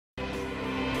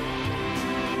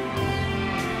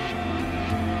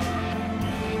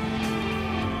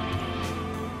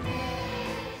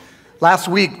Last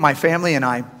week, my family and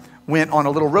I went on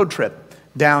a little road trip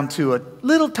down to a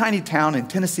little tiny town in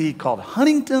Tennessee called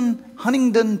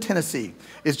Huntingdon, Tennessee.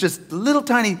 It's just a little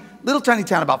tiny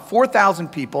town, about 4,000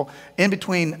 people in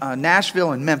between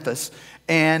Nashville and Memphis.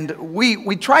 And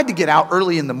we tried to get out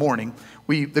early in the morning.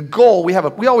 We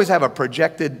always have a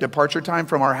projected departure time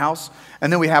from our house,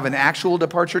 and then we have an actual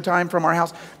departure time from our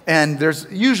house, and there's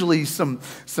usually some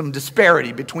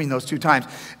disparity between those two times.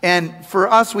 And for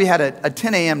us, we had a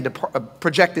 10 a.m.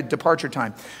 projected departure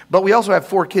time, but we also have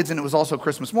 4 kids, and it was also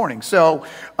Christmas morning. So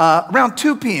around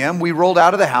 2 p.m., we rolled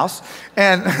out of the house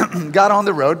and got on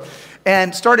the road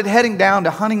and started heading down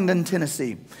to Huntingdon,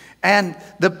 Tennessee. And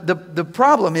the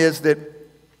problem is that,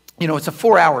 it's a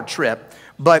 4-hour trip.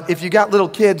 But if you got little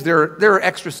kids, there are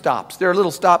extra stops. There are little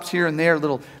stops here and there,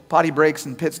 little potty breaks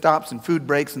and pit stops and food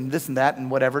breaks and this and that and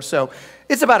whatever. So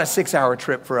it's about a 6-hour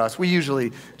trip for us. We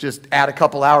usually just add a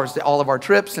couple hours to all of our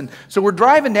trips. And so we're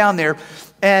driving down there.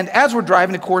 And as we're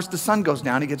driving, of course, the sun goes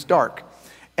down. It gets dark.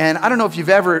 And I don't know if you've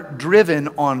ever driven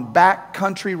on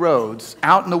backcountry roads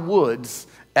out in the woods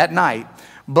at night,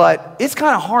 but it's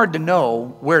kind of hard to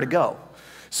know where to go.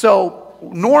 So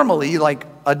normally, like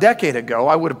a decade ago,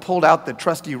 I would have pulled out the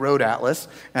trusty road atlas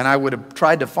and I would have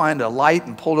tried to find a light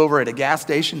and pulled over at a gas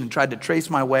station and tried to trace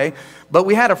my way. But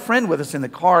we had a friend with us in the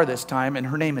car this time, and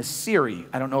her name is Siri.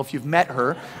 I don't know if you've met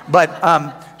her,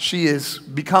 but she has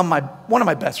become one of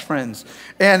my best friends.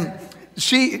 And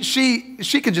she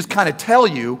can just kind of tell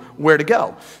you where to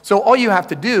go. So all you have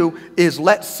to do is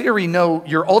let Siri know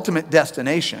your ultimate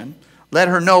destination, let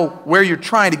her know where you're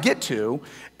trying to get to,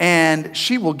 and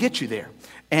she will get you there.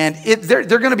 And there are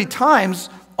going to be times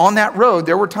on that road,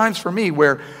 there were times for me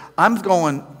where I'm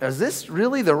going, is this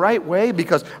really the right way?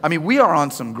 Because, we are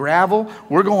on some gravel.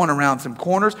 We're going around some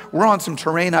corners. We're on some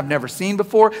terrain I've never seen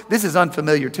before. This is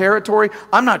unfamiliar territory.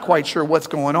 I'm not quite sure what's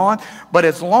going on. But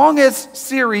as long as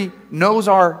Siri knows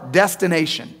our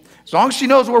destination, as long as she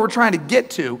knows where we're trying to get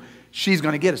to, she's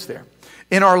going to get us there.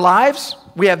 In our lives,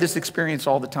 we have this experience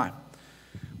all the time.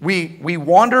 We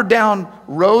wander down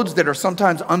roads that are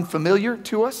sometimes unfamiliar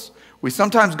to us. We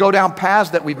sometimes go down paths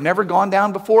that we've never gone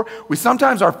down before. We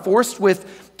sometimes are forced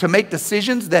to make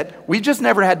decisions that we just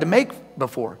never had to make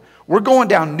before. We're going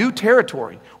down new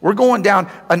territory. We're going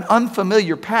down an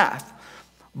unfamiliar path.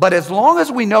 But as long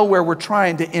as we know where we're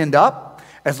trying to end up,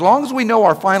 as long as we know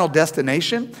our final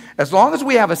destination, as long as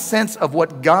we have a sense of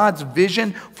what God's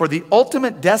vision for the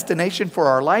ultimate destination for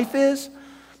our life is,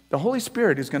 the Holy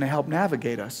Spirit is going to help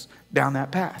navigate us down that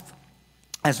path.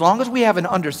 As long as we have an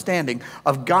understanding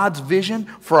of God's vision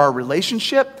for our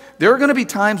relationship, there are going to be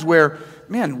times where,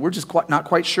 we're just not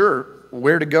quite sure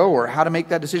where to go or how to make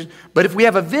that decision. But if we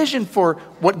have a vision for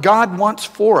what God wants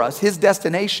for us, His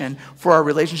destination for our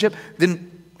relationship,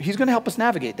 then He's going to help us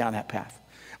navigate down that path.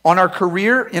 In our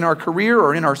career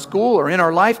or in our school or in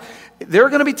our life, there are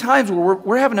going to be times where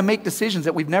we're having to make decisions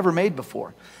that we've never made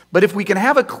before. But if we can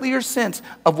have a clear sense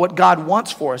of what God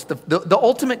wants for us, the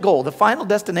ultimate goal, the final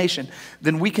destination,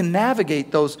 then we can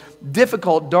navigate those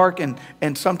difficult, dark,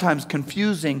 and sometimes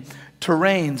confusing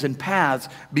terrains and paths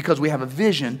because we have a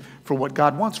vision for what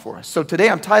God wants for us. So today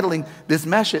I'm titling this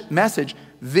message,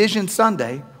 Vision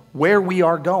Sunday, Where We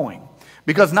Are Going.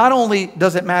 Because not only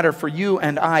does it matter for you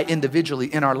and I individually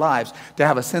in our lives to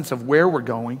have a sense of where we're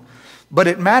going, but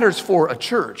it matters for a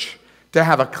church to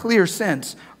have a clear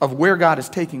sense of where God is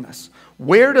taking us.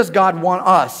 Where does God want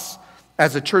us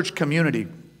as a church community,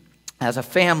 as a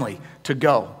family, to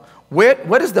go?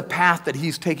 What is the path that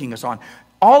He's taking us on?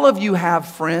 All of you have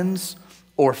friends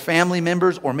or family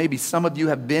members, or maybe some of you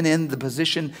have been in the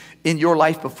position in your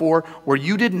life before where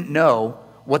you didn't know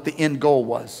what the end goal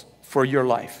was for your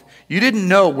life. You didn't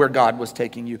know where God was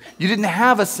taking you. You didn't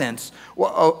have a sense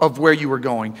of where you were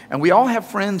going. And we all have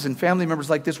friends and family members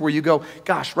like this where you go,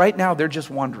 gosh, right now they're just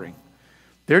wandering.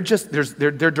 They're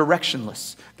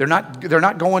directionless. They're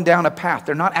not going down a path.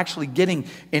 They're not actually getting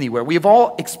anywhere. We've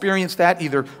all experienced that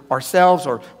either ourselves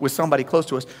or with somebody close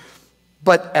to us.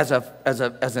 But as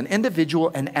an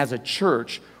individual and as a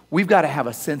church, we've got to have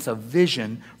a sense of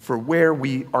vision for where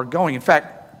we are going. In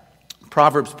fact,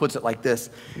 Proverbs puts it like this.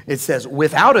 It says,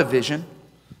 without a vision,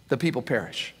 the people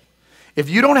perish. If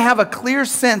you don't have a clear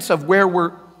sense of where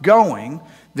we're going,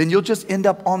 then you'll just end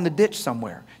up on the ditch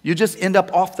somewhere. You just end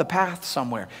up off the path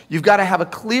somewhere. You've got to have a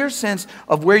clear sense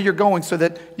of where you're going so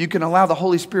that you can allow the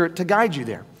Holy Spirit to guide you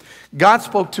there. God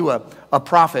spoke to a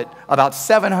prophet about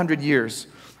 700 years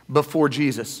before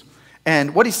Jesus.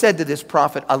 And what He said to this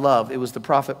prophet, I love. It was the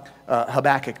prophet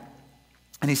Habakkuk.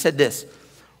 And he said this,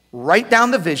 write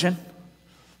down the vision,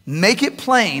 make it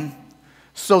plain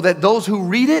so that those who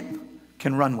read it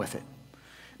can run with it.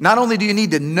 Not only do you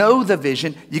need to know the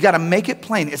vision, you got to make it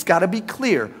plain. It's got to be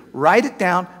clear. Write it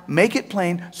down, make it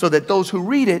plain so that those who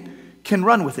read it can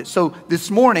run with it. So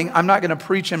this morning, I'm not going to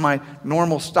preach in my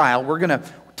normal style. We're going to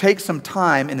take some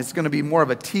time, and it's going to be more of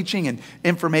a teaching and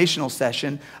informational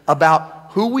session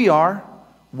about who we are,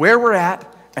 where we're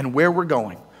at, and where we're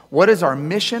going. What is our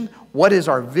mission? What is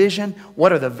our vision?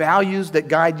 What are the values that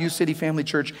guide U City Family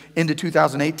Church into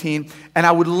 2018? And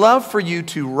I would love for you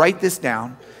to write this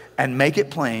down and make it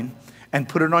plain and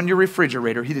put it on your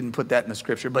refrigerator. He didn't put that in the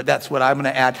scripture, but that's what I'm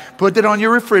going to add. Put it on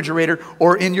your refrigerator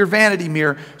or in your vanity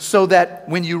mirror so that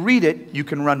when you read it, you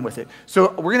can run with it. So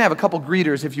we're going to have a couple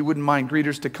greeters, if you wouldn't mind,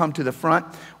 greeters to come to the front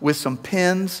with some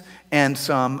pens and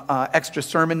some extra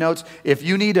sermon notes. If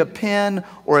you need a pen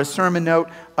or a sermon note,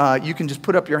 you can just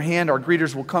put up your hand. Our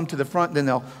greeters will come to the front, then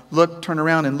they'll turn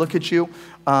around and look at you.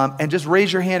 And just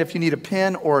raise your hand if you need a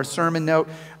pen or a sermon note,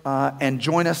 and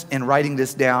join us in writing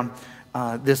this down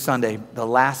this Sunday, the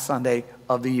last Sunday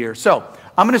of the year. So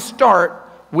I'm going to start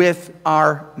with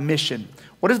our mission.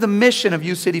 What is the mission of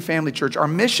U City Family Church? Our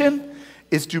mission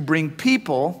is to bring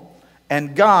people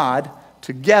and God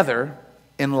together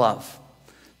in love.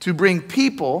 To bring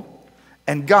people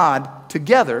and God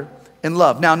together in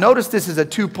love. Now notice this is a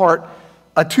two-part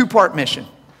mission.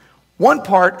 One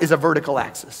part is a vertical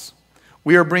axis.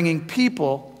 We are bringing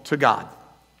people to God.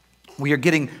 We are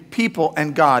getting people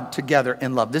and God together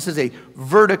in love. This is a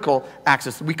vertical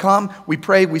axis. We come, we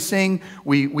pray, we sing,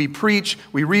 we preach,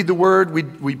 we read the word,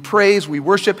 we praise, we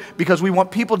worship, because we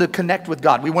want people to connect with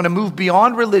God. We want to move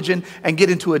beyond religion and get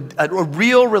into a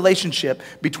real relationship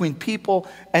between people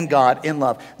and God in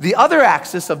love. The other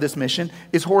axis of this mission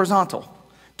is horizontal,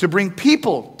 to bring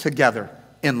people together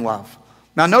in love.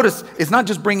 Now notice, it's not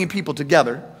just bringing people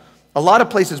together. A lot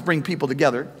of places bring people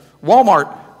together.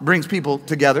 Walmart brings people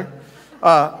together.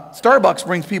 Starbucks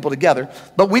brings people together,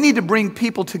 but we need to bring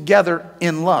people together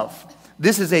in love.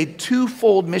 This is a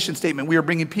twofold mission statement. We are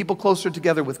bringing people closer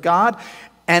together with God,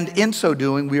 and in so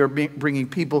doing, we are bringing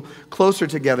people closer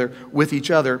together with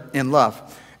each other in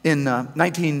love. In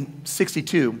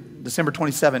 1962, December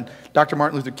 27, Dr.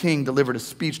 Martin Luther King delivered a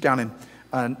speech down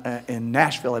in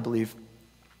Nashville, I believe.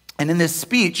 And in this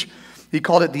speech, he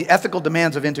called it the ethical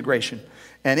demands of integration.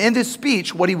 And in this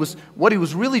speech, what he was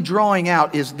really drawing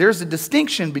out is there's a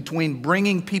distinction between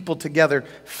bringing people together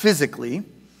physically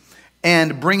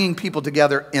and bringing people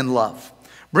together in love.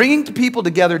 Bringing people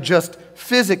together just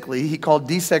physically, he called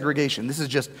desegregation. This is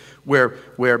just where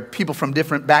people from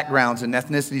different backgrounds and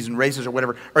ethnicities and races or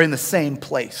whatever are in the same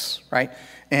place, right?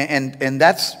 And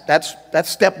that's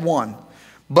step one.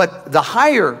 But the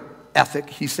higher ethic,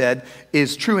 he said,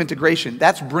 is true integration.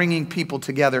 That's bringing people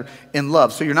together in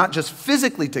love. So you're not just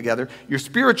physically together, you're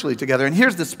spiritually together. And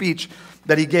here's the speech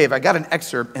that he gave. I got an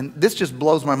excerpt, and this just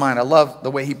blows my mind. I love the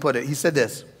way he put it. He said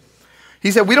this.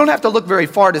 He said, "We don't have to look very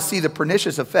far to see the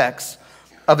pernicious effects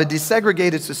of a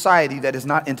desegregated society that is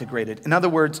not integrated." In other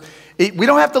words, we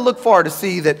don't have to look far to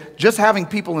see that just having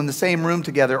people in the same room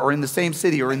together or in the same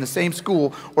city or in the same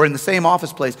school or in the same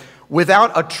office place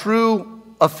without a true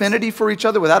affinity for each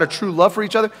other, without a true love for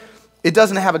each other, it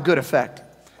doesn't have a good effect.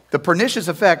 The pernicious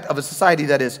effect of a society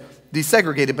that is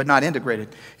desegregated but not integrated.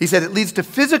 He said it leads to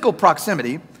physical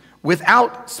proximity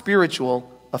without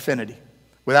spiritual affinity,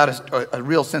 without a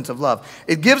real sense of love.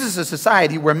 It gives us a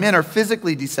society where men are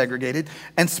physically desegregated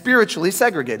and spiritually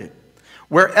segregated,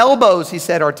 where elbows, he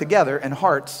said, are together and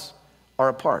hearts are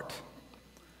apart.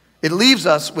 It leaves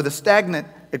us with a stagnant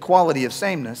equality of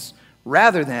sameness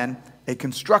rather than a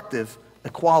constructive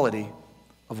equality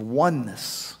of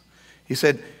oneness. He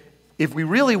said, if we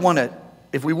really want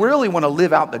to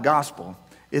live out the gospel,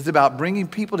 it's about bringing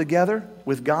people together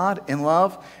with God in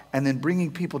love and then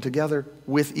bringing people together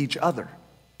with each other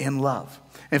in love.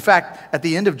 In fact, at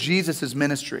the end of Jesus'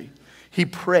 ministry, he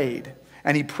prayed,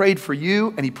 and he prayed for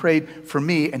you and he prayed for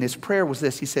me, and his prayer was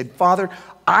this. He said, "Father,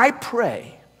 I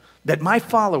pray that my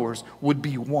followers would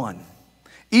be one,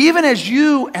 even as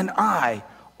you and I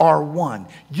are one.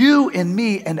 You in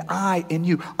me and I in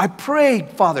you. I pray,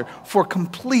 Father, for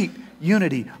complete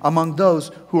unity among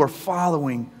those who are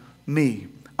following me.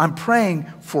 I'm praying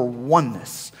for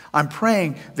oneness. I'm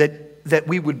praying that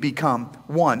we would become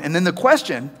one." And then the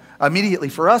question immediately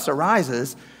for us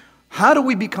arises, how do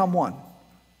we become one?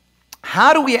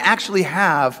 How do we actually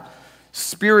have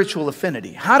spiritual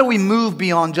affinity? How do we move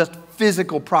beyond just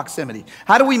physical proximity?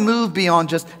 How do we move beyond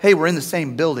just, hey, we're in the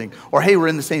same building, or hey, we're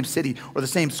in the same city, or the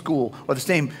same school, or the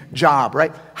same job,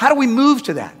 right? How do we move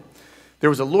to that? There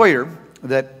was a lawyer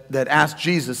that asked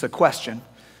Jesus a question.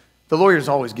 The lawyers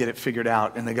always get it figured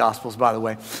out in the Gospels, by the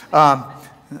way.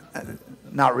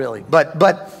 not really.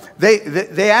 But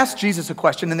they asked Jesus a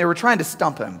question, and they were trying to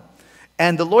stump him.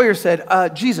 And the lawyer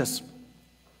said, Jesus,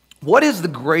 what is the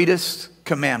greatest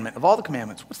commandment? Of all the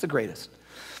commandments, what's the greatest?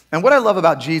 And what I love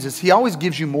about Jesus, he always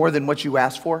gives you more than what you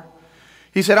ask for.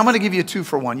 He said, I'm going to give you a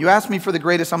 2-for-1. You asked me for the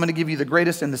greatest, I'm going to give you the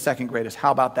greatest and the second greatest.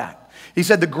 How about that? He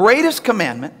said, the greatest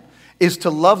commandment is to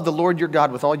love the Lord your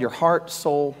God with all your heart,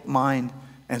 soul, mind,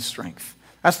 and strength.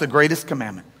 That's the greatest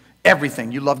commandment.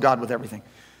 Everything. You love God with everything.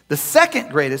 The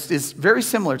second greatest is very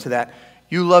similar to that.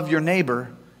 You love your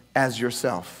neighbor as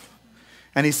yourself.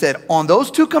 And he said, on those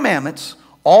 2 commandments,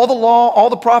 all the law, all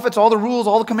the prophets, all the rules,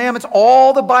 all the commandments,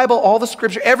 all the Bible, all the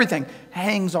scripture, everything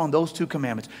hangs on those 2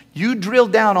 commandments. You drill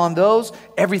down on those,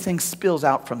 everything spills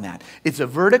out from that. It's a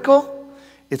vertical,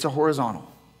 it's a horizontal.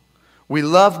 We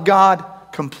love God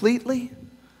completely.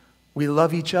 We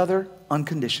love each other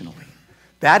unconditionally.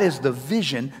 That is the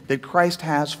vision that Christ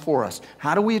has for us.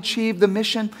 How do we achieve the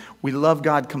mission? We love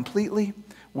God completely.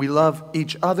 We love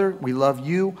each other. We love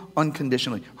you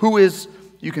unconditionally. Who is...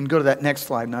 You can go to that next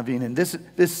slide, Naveen, and this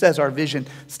says our vision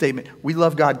statement. We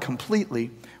love God completely.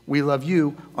 We love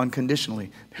you unconditionally.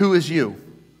 Who is you?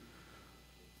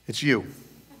 It's you.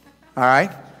 All right?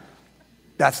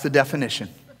 That's the definition.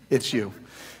 It's you.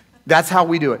 That's how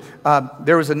we do it.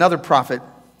 There was another prophet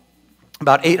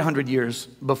about 800 years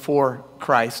before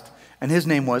Christ, and his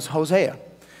name was Hosea.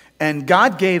 And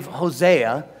God gave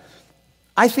Hosea,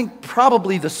 I think,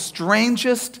 probably the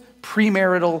strangest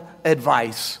premarital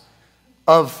advice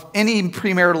of any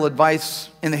premarital advice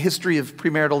in the history of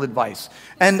premarital advice.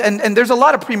 And there's a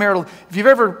lot of premarital,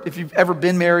 if you've ever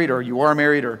been married, or you are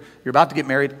married, or you're about to get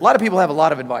married, a lot of people have a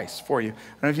lot of advice for you. I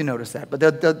don't know if you noticed that, but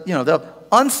they'll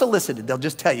unsolicited, they'll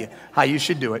just tell you how you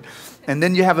should do it. And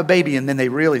then you have a baby, and then they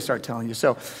really start telling you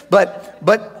so.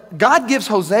 But God gives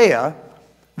Hosea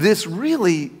this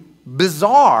really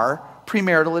bizarre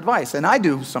premarital advice. And I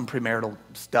do some premarital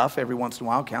stuff every once in a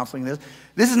while, counseling this.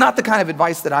 This is not the kind of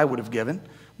advice that I would have given,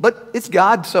 but it's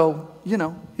God, so,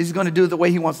 he's going to do it the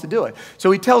way he wants to do it.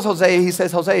 So he tells Hosea, he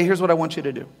says, Hosea, here's what I want you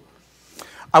to do.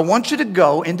 I want you to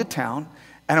go into town,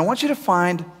 and I want you to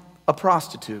find a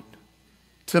prostitute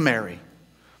to marry.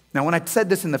 Now, when I said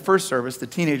this in the first service, the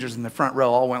teenagers in the front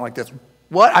row all went like this.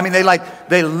 What? I mean,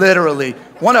 they literally,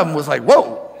 one of them was like,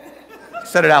 whoa,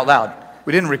 said it out loud.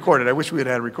 We didn't record it. I wish we had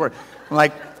had it recorded. I'm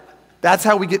like, that's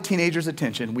how we get teenagers'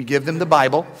 attention. We give them the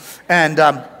Bible. And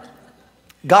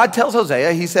God tells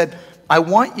Hosea, he said, I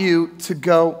want you to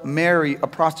go marry a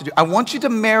prostitute. I want you to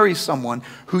marry someone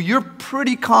who you're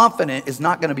pretty confident is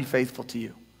not going to be faithful to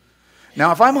you.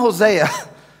 Now, if I'm Hosea,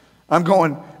 I'm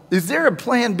going, is there a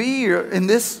plan B in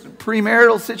this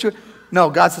premarital situation?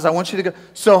 No, God says, I want you to go.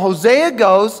 So Hosea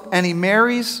goes and he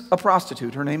marries a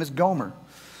prostitute. Her name is Gomer.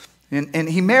 And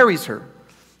he marries her.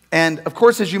 And of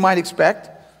course, as you might expect,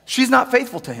 she's not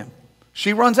faithful to him.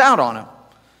 She runs out on him.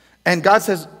 And God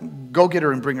says, go get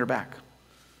her and bring her back.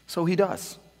 So he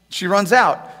does. She runs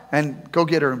out, and go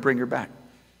get her and bring her back.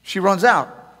 She runs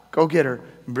out, go get her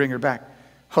and bring her back.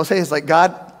 Hosea is like,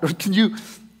 God,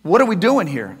 what are we doing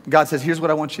here? God says, here's what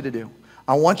I want you to do.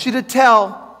 I want you to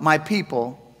tell my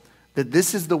people that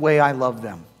this is the way I love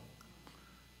them.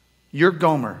 You're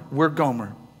Gomer, we're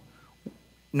Gomer.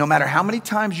 No matter how many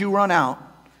times you run out,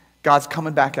 God's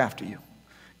coming back after you.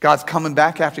 God's coming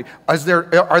back after you.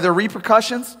 Are there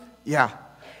repercussions? Yeah.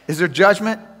 Is there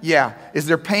judgment? Yeah. Is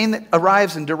there pain that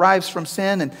arrives and derives from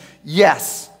sin? And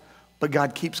yes. But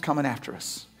God keeps coming after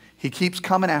us. He keeps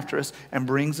coming after us and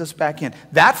brings us back in.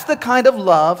 That's the kind of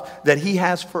love that he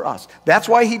has for us. That's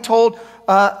why he told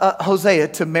Hosea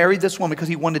to marry this woman, because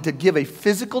he wanted to give a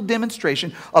physical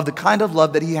demonstration of the kind of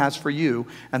love that he has for you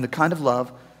and the kind of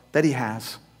love that he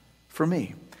has for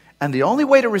me. And the only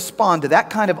way to respond to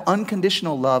that kind of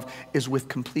unconditional love is with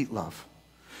complete love.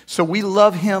 So we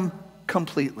love him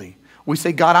completely. We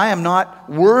say, God, I am not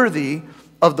worthy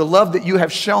of the love that you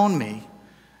have shown me.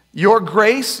 Your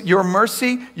grace, your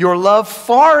mercy, your love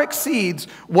far exceeds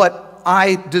what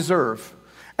I deserve.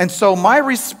 And so my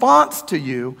response to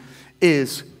you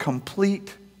is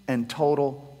complete and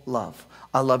total love.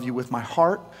 I love you with my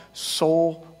heart,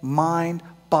 soul, mind,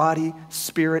 body,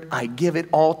 spirit. I give it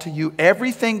all to you.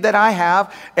 Everything that I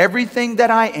have, everything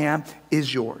that I am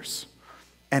is yours.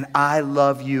 And I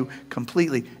love you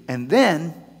completely. And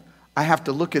then I have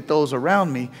to look at those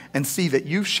around me and see that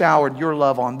you've showered your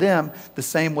love on them the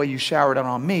same way you showered it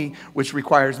on me, which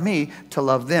requires me to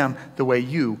love them the way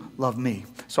you love me.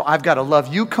 So I've got to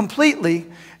love you completely,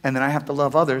 and then I have to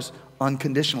love others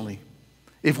unconditionally.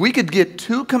 If we could get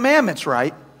 2 commandments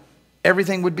right,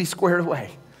 everything would be squared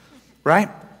away. Right?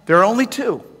 There are only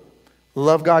 2.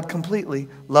 Love God completely,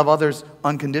 love others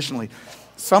unconditionally.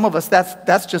 Some of us,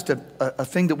 that's just a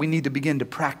thing that we need to begin to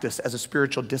practice as a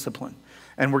spiritual discipline.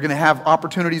 And we're going to have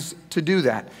opportunities to do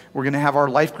that. We're going to have our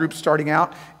life groups starting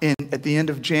out at the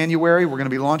end of January. We're going to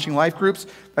be launching life groups.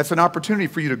 That's an opportunity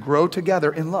for you to grow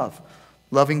together in love.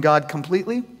 Loving God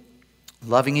completely,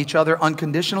 loving each other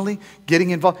unconditionally, getting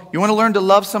involved. You want to learn to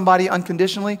love somebody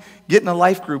unconditionally? Get in a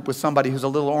life group with somebody who's a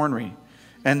little ornery.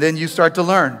 And then you start to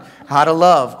learn how to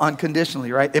love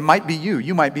unconditionally, right? It might be you.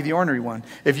 You might be the ornery one.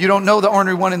 If you don't know the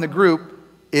ornery one in the group,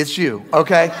 it's you,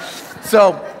 okay?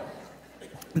 So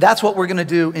that's what we're going to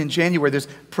do in January. There's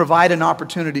provide an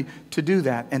opportunity to do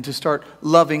that and to start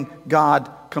loving God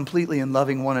completely and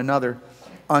loving one another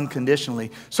unconditionally.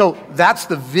 So that's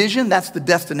the vision, that's the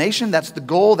destination, that's the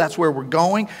goal, that's where we're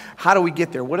going. How do we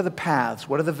get there? What are the paths?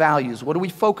 What are the values? What do we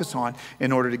focus on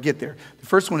in order to get there? The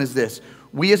first one is this.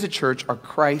 We as a church are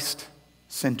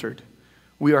Christ-centered.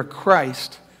 We are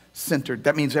Christ-centered.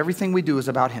 That means everything we do is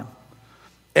about Him.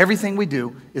 Everything we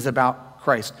do is about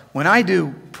Christ. When I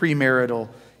do premarital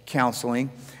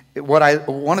counseling,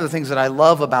 one of the things that I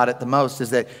love about it the most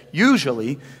is that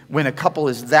usually when a couple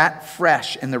is that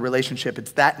fresh in the relationship,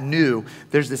 it's that new,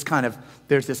 there's this kind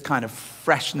of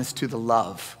freshness to the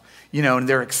love, and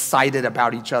they're excited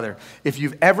about each other. If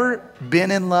you've ever been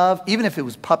in love, even if it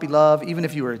was puppy love, even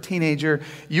if you were a teenager,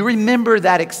 you remember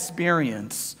that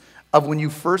experience of when you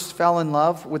first fell in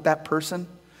love with that person.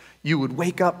 You would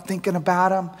wake up thinking about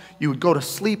them. You would go to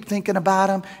sleep thinking about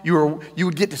them. You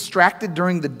would get distracted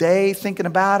during the day thinking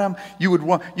about them. You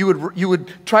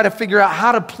would try to figure out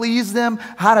how to please them,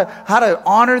 how to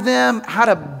honor them, how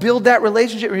to build that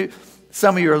relationship.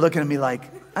 Some of you are looking at me like,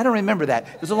 I don't remember that.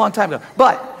 It was a long time ago.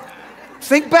 But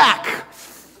think back.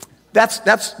 That's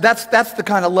the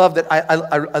kind of love that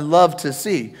I love to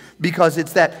see, because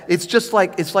it's just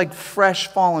like fresh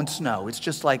fallen snow. It's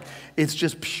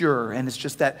just pure, and it's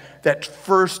just that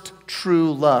first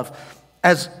true love.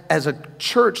 As a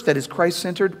church that is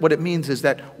Christ-centered, what it means is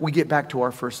that we get back to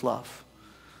our first love.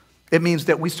 It means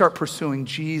that we start pursuing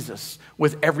Jesus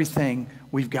with everything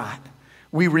we've got.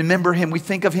 We remember Him. We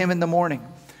think of Him in the morning.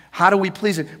 How do we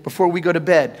please it? Before we go to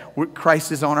bed,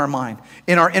 Christ is on our mind.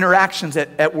 In our interactions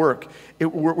at work,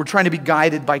 we're trying to be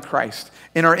guided by Christ.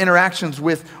 In our interactions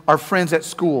with our friends at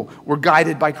school, we're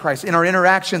guided by Christ. In our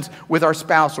interactions with our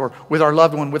spouse or with our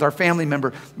loved one, with our family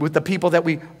member, with the people that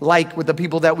we like, with the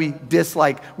people that we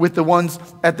dislike, with the ones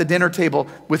at the dinner table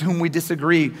with whom we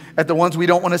disagree, at the ones we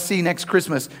don't want to see next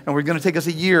Christmas, and we're going to take us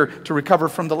a year to recover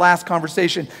from the last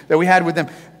conversation that we had with them.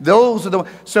 Those are the ones.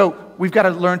 So we've got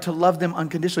to learn to love them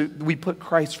unconditionally. We put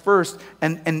Christ first,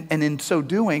 and in so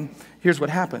doing, here's what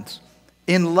happens.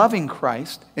 In loving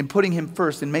Christ and putting Him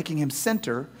first and making Him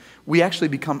center, we actually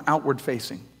become outward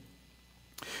facing.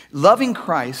 Loving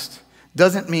Christ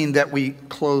doesn't mean that we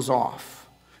close off.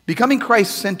 Becoming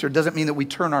Christ-centered doesn't mean that we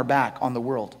turn our back on the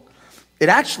world. It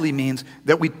actually means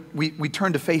that we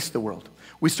turn to face the world.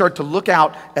 We start to look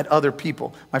out at other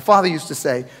people. My father used to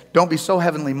say, don't be so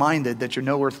heavenly minded that you're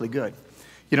no earthly good.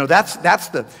 That's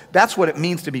what it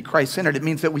means to be Christ-centered. It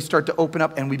means that we start to open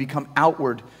up and we become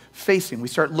outward facing. We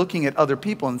start looking at other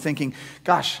people and thinking,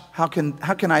 gosh, how can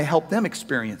I help them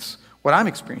experience what I'm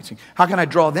experiencing? How can I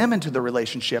draw them into the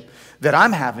relationship that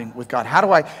I'm having with God?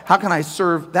 How can I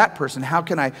serve that person? How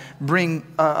can I bring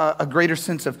a greater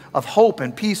sense of hope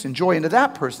and peace and joy into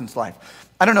that person's life?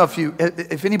 I don't know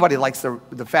if anybody likes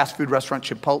the fast food restaurant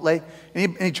Chipotle.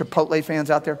 Any Chipotle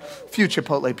fans out there? A few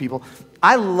Chipotle people.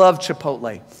 I love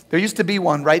Chipotle. There used to be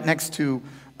one right next to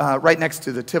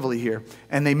the Tivoli here,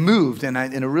 and they moved, and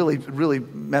it really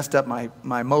messed up my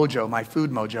mojo, my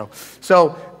food mojo.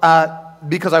 So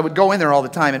because I would go in there all the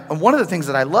time, and one of the things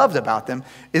that I loved about them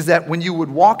is that when you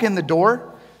would walk in the door,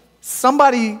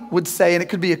 somebody would say, and it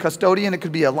could be a custodian, it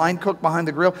could be a line cook behind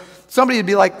the grill, somebody would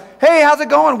be like, hey, how's it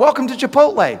going? Welcome to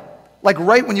Chipotle. Like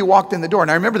right when you walked in the door. And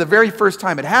I remember the very first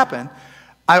time it happened,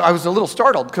 I was a little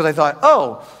startled because I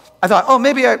thought,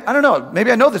 maybe I don't know,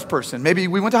 maybe I know this person. Maybe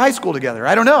we went to high school together.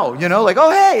 I don't know, like,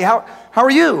 oh, hey, how are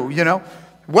you?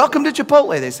 Welcome to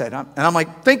Chipotle, they said. And I'm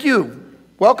like, thank you.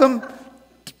 Welcome.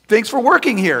 Thanks for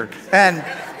working here. And,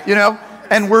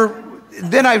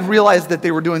 then I realized that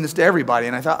they were doing this to everybody,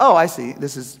 and I thought, oh, I see.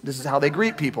 This is how they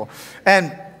greet people.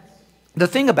 And the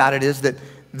thing about it is that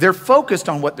they're focused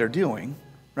on what they're doing,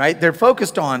 right? They're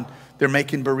focused on, they're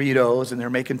making burritos, and they're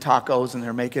making tacos, and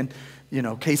they're making,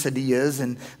 quesadillas,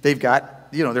 and they've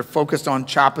got, they're focused on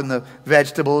chopping the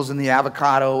vegetables and the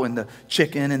avocado and the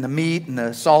chicken and the meat and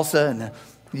the salsa and the,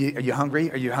 are you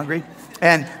hungry? Are you hungry?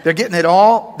 And they're getting it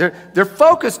all. They're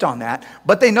focused on that,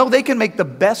 but they know they can make the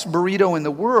best burrito in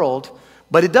the world,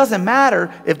 but it doesn't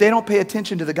matter if they don't pay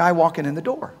attention to the guy walking in the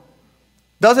door.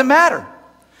 Doesn't matter.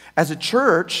 As a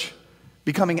church,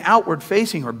 becoming outward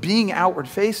facing or being outward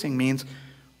facing means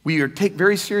we take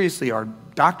very seriously our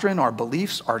doctrine, our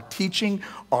beliefs, our teaching,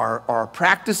 our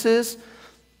practices.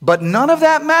 But none of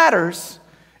that matters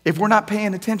if we're not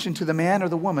paying attention to the man or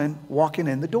the woman walking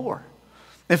in the door.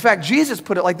 In fact, Jesus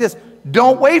put it like this: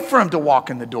 don't wait for him to walk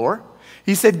in the door.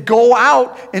 He said, go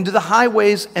out into the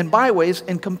highways and byways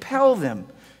and compel them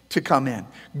to come in.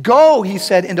 Go, he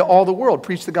said, into all the world.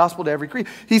 Preach the gospel to every creature.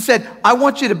 He said, I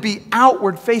want you to be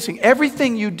outward facing.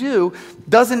 Everything you do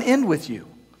doesn't end with you.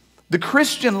 The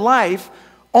Christian life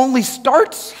only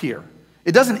starts here.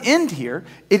 It doesn't end here.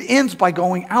 It ends by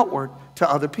going outward to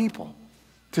other people,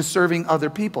 to serving other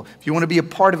people. If you want to be a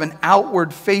part of an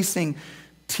outward facing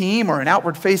team or an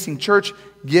outward facing church,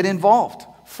 get involved.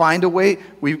 Find a way.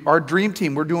 Our dream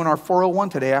team, we're doing our 401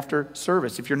 today after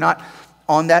service. If you're not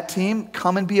on that team,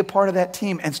 come and be a part of that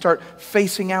team and start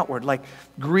facing outward, like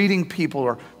greeting people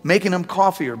or making them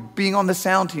coffee or being on the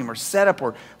sound team or set up,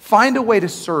 or find a way to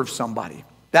serve somebody.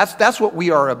 That's what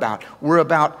we are about. We're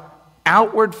about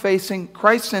outward facing,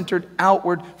 Christ-centered,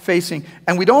 outward facing.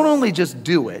 And we don't only just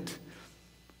do it,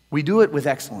 we do it with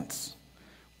excellence.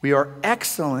 We are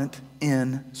excellent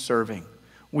in serving.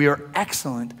 We are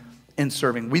excellent in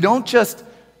serving. We don't just,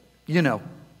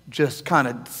 just kind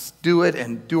of do it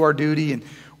and do our duty. And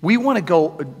we want to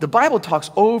go, the Bible talks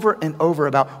over and over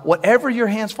about whatever your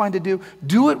hands find to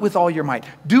do it with all your might.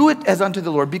 Do it as unto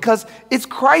the Lord, because it's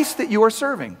Christ that you are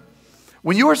serving.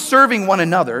 When you are serving one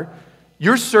another,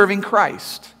 you're serving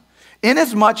Christ.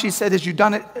 Inasmuch, he said, as you've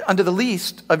done it unto the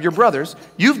least of your brothers,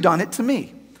 you've done it to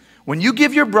me. When you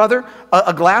give your brother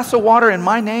a glass of water in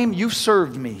my name, you've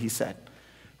served me, he said.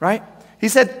 Right? He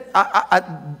said,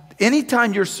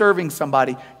 anytime you're serving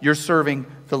somebody, you're serving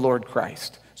the Lord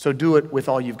Christ. So do it with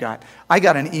all you've got. I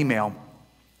got an email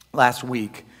last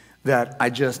week that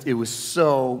it was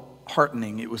so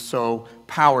heartening. It was so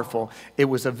powerful. It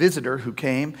was a visitor who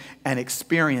came and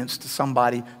experienced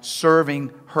somebody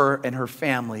serving her and her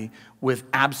family with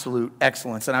absolute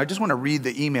excellence. And I just want to read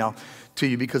the email to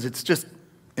you because it's just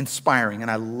inspiring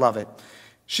and I love it.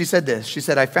 She said this. She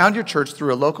said, I found your church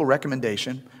through a local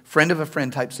recommendation, friend of a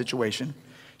friend type situation.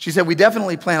 She said, we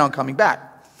definitely plan on coming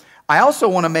back. I also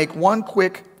want to make one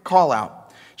quick call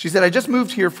out. She said, I just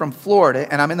moved here from Florida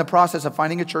and I'm in the process of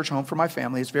finding a church home for my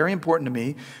family. It's very important to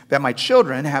me that my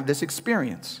children have this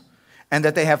experience and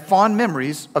that they have fond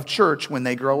memories of church when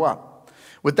they grow up.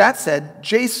 With that said,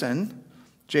 Jason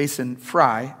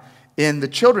Fry, in the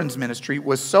children's ministry,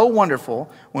 was so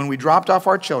wonderful when we dropped off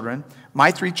our children,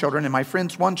 my 3 children and my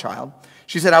friend's 1 child.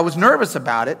 She said, I was nervous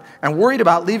about it and worried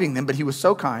about leaving them, but he was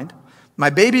so kind.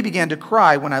 My baby began to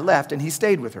cry when I left, and he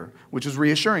stayed with her, which was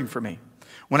reassuring for me.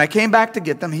 When I came back to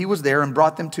get them, he was there and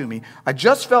brought them to me. I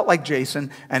just felt like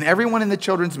Jason and everyone in the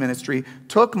children's ministry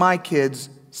took my kids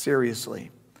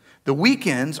seriously. The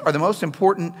weekends are the most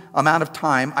important amount of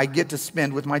time I get to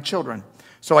spend with my children.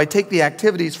 So I take the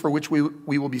activities for which we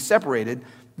will be separated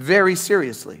very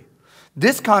seriously.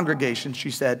 This congregation,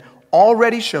 she said,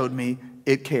 already showed me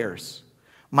it cares.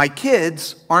 My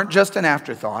kids aren't just an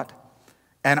afterthought,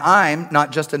 and I'm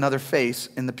not just another face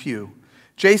in the pew.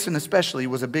 Jason especially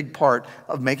was a big part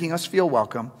of making us feel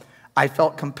welcome. I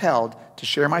felt compelled to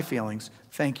share my feelings.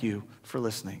 Thank you for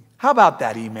listening. How about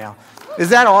that email? Is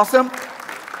that awesome?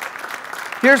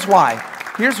 Here's why.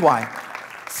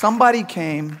 Somebody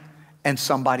came and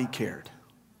somebody cared.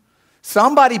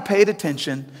 Somebody paid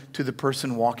attention to the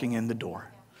person walking in the door.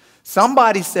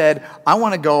 Somebody said, I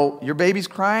want to go, your baby's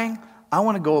crying, I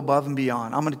want to go above and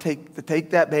beyond. I'm going to take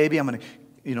that baby, I'm going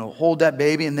to hold that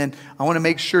baby, and then I want to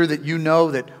make sure that you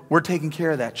know that we're taking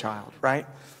care of that child, right?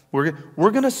 We're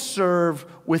going to serve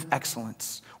with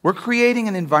excellence. We're creating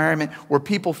an environment where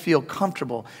people feel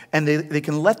comfortable and they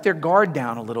can let their guard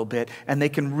down a little bit and they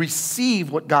can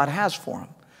receive what God has for them.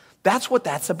 That's what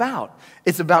that's about.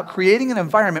 It's about creating an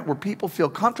environment where people feel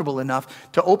comfortable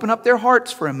enough to open up their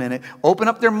hearts for a minute, open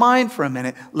up their mind for a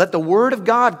minute, let the Word of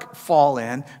God fall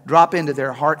in, drop into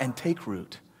their heart, and take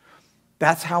root.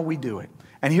 That's how we do it.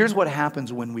 And here's what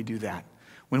happens when we do that.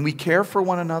 When we care for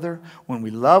one another, when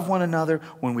we love one another,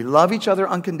 when we love each other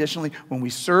unconditionally, when we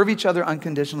serve each other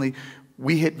unconditionally,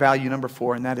 we hit value number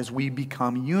 4, and that is we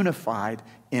become unified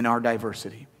in our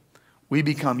diversity. We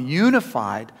become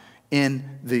unified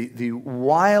in the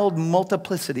wild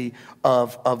multiplicity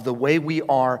of the way we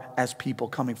are as people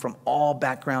coming from all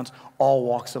backgrounds, all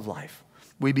walks of life.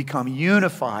 We become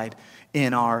unified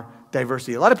in our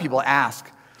diversity. A lot of people ask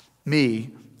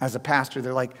me as a pastor,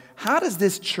 they're like, how did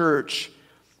this church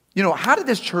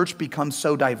become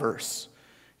so diverse?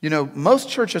 You know, most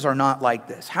churches are not like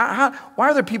this. Why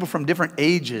are there people from different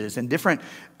ages and different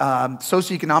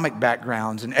socioeconomic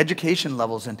backgrounds and education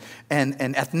levels and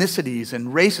ethnicities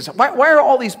and races? Why are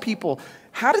all these people,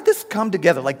 how did this come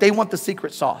together? Like they want the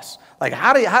secret sauce. Like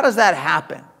how does that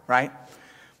happen, right?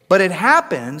 But it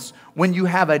happens when you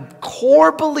have a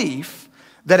core belief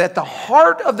that at the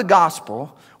heart of the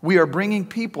gospel, we are bringing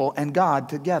people and God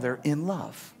together in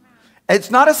love.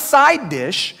 It's not a side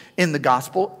dish in the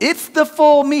gospel. It's the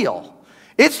full meal.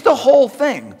 It's the whole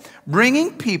thing.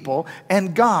 Bringing people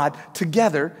and God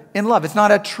together in love. It's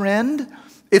not a trend.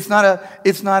 It's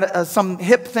not some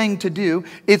hip thing to do.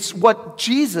 It's what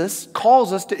Jesus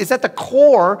calls us to. It's at the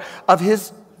core of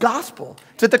his gospel.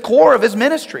 It's at the core of his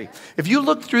ministry. If you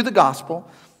look through the gospel,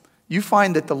 you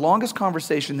find that the longest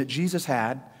conversation that Jesus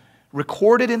had,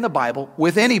 recorded in the Bible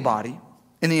with anybody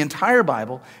in the entire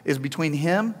Bible, is between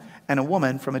him and a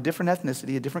woman from a different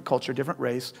ethnicity, a different culture, different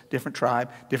race, different tribe,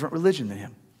 different religion than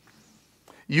him.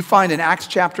 You find in Acts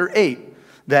chapter 8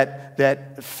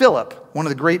 that Philip, one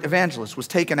of the great evangelists, was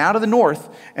taken out of the north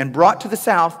and brought to the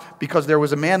south because there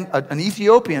was a man, an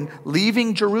Ethiopian,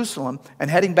 leaving Jerusalem and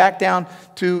heading back down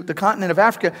to the continent of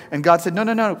Africa. And God said,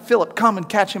 no, Philip, come and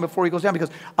catch him before he goes down,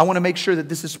 because I want to make sure that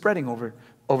this is spreading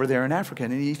over there in Africa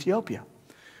and in Ethiopia.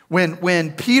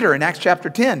 When Peter in Acts chapter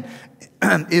 10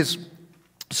 is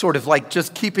sort of like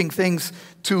just keeping things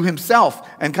to himself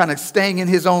and kind of staying in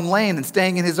his own lane and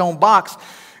staying in his own box,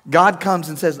 God comes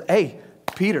and says, hey,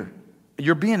 Peter,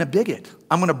 you're being a bigot.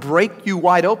 I'm going to break you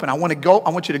wide open. I want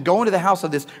you to go into the house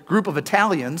of this group of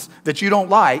Italians that you don't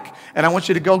like, and I want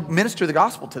you to go minister the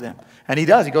gospel to them. And he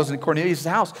does. He goes into Cornelius'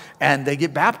 house, and they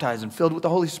get baptized and filled with the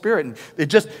Holy Spirit, and it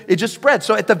just spreads.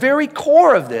 So at the very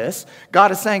core of this,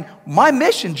 God is saying, my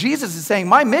mission, Jesus is saying,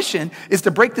 my mission is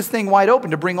to break this thing wide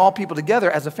open, to bring all people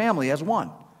together as a family, as one.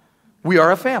 We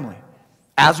are a family,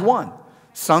 as one,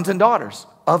 sons and daughters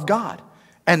of God.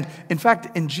 And in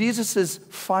fact, in Jesus'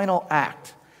 final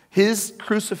act, his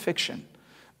crucifixion,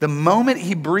 the moment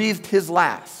he breathed his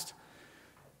last,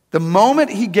 the moment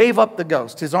he gave up the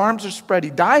ghost, his arms are spread, he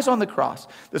dies on the cross.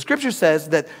 The scripture says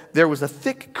that there was a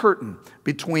thick curtain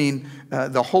between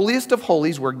the holiest of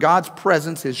holies, where God's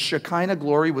presence, his Shekinah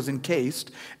glory, was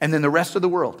encased, and then the rest of the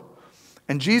world.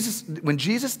 And when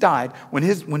Jesus died, when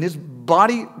his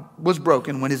body was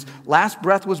broken, when his last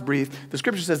breath was breathed, the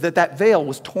scripture says that veil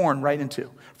was torn right in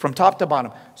two, from top to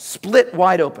bottom, split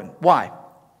wide open. Why?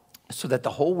 So that the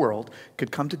whole world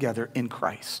could come together in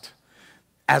Christ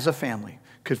as a family,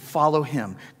 could follow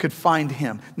him, could find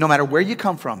him. No matter where you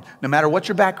come from, no matter what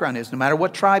your background is, no matter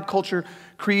what tribe, culture,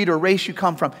 creed, or race you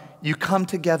come from, you come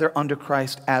together under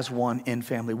Christ as one in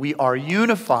family. We are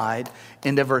unified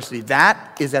in diversity.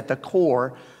 That is at the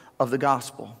core of the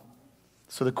gospel.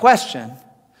 So the question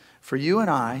for you and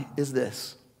I is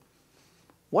this: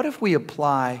 what if we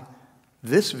apply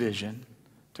this vision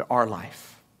to our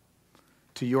life,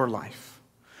 to your life?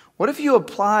 What if you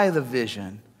apply the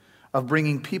vision of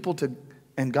bringing people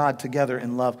and God together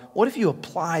in love? What if you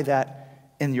apply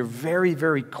that in your very,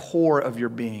 very core of your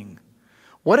being?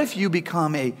 What if you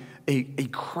become a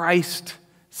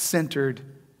Christ-centered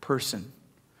person?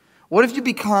 What if you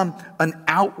become an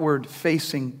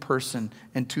outward-facing person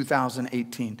in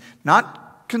 2018?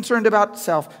 Not concerned about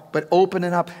self, but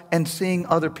opening up and seeing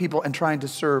other people and trying to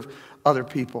serve other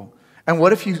people. And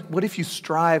what if you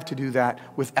strive to do that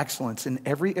with excellence in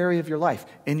every area of your life,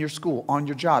 in your school, on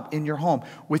your job, in your home,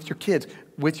 with your kids,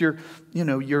 with your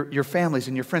families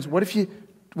and your friends? What if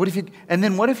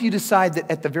you decide that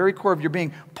at the very core of your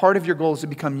being, part of your goal is to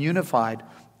become unified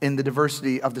in the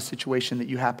diversity of the situation that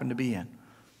you happen to be in?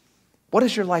 What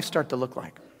does your life start to look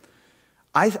like?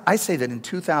 I say that in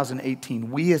 2018,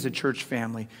 we as a church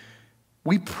family,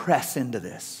 we press into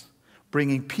this,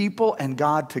 bringing people and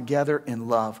God together in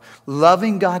love,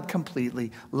 loving God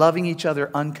completely, loving each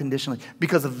other unconditionally,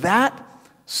 because that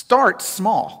starts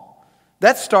small.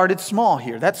 That started small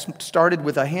here. That started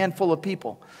with a handful of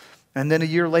people. And then a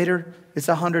year later, it's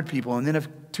 100 people, and then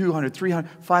 200, 300,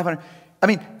 500. I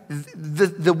mean,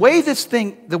 the way this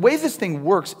thing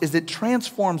works is it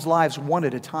transforms lives one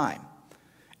at a time.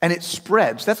 And it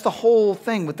spreads. That's the whole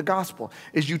thing with the gospel,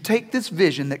 is you take this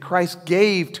vision that Christ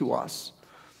gave to us,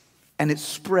 and it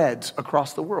spreads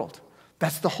across the world.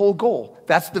 That's the whole goal.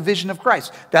 That's the vision of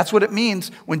Christ. That's what it means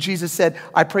when Jesus said,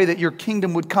 I pray that your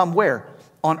kingdom would come where?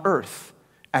 On earth,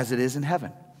 as it is in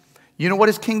heaven. You know what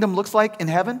his kingdom looks like in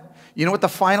heaven? You know what the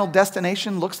final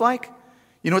destination looks like?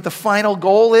 You know what the final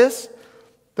goal is?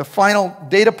 The final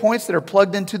data points that are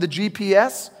plugged into the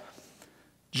GPS?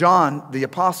 John, the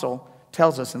apostle,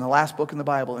 tells us in the last book in the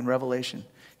Bible, in Revelation,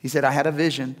 he said, I had a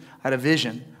vision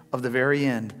of the very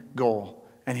end goal.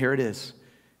 And here it is.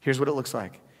 Here's what it looks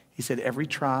like. He said, every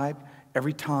tribe,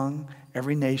 every tongue,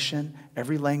 every nation,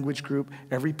 every language group,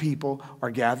 every people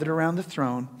are gathered around the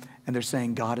throne, and they're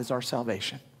saying, God is our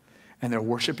salvation. And they're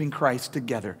worshiping Christ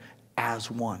together as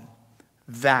one.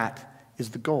 That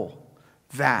is the goal.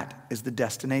 That is the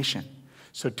destination.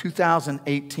 So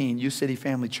 2018, U City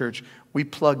Family Church, we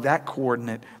plug that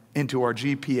coordinate into our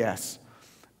GPS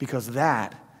because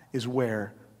that is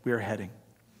where we are heading.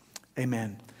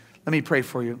 Amen. Let me pray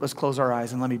for you. Let's close our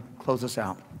eyes and let me close us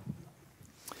out.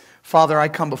 Father, I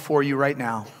come before you right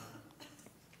now.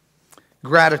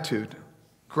 Gratitude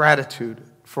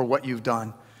for what you've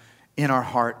done in our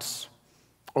hearts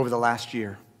over the last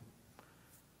year.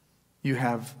 You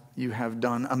have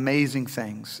done amazing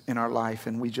things in our life,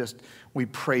 and we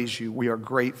praise you. We are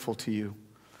grateful to you.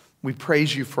 We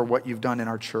praise you for what you've done in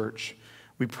our church.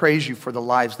 We praise you for the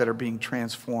lives that are being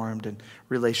transformed and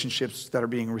relationships that are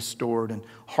being restored and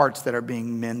hearts that are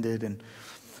being mended. And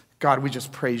God, we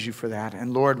just praise you for that.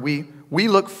 And Lord, we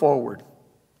look forward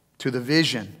to the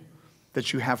vision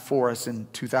that you have for us in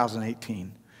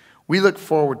 2018. We look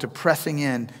forward to pressing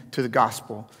in to the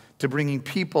gospel, to bringing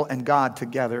people and God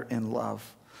together in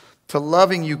love, to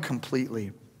loving you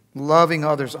completely, loving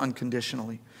others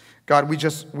unconditionally. God, we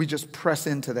just press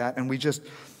into that, and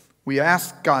we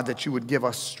ask, God, that you would give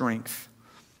us strength,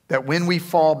 that when we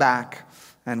fall back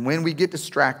and when we get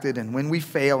distracted and when we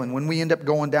fail and when we end up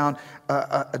going down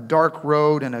a dark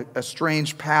road and a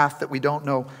strange path that we don't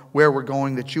know where we're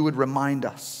going, that you would remind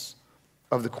us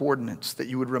of the coordinates, that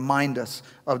you would remind us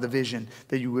of the vision,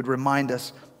 that you would remind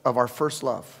us of our first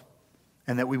love,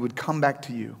 and that we would come back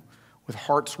to you with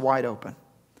hearts wide open.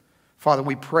 Father,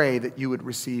 we pray that you would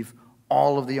receive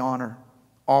all of the honor,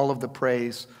 all of the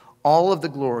praise, all of the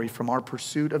glory from our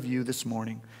pursuit of you this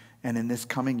morning and in this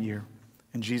coming year.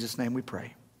 In Jesus' name we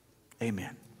pray.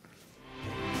 Amen.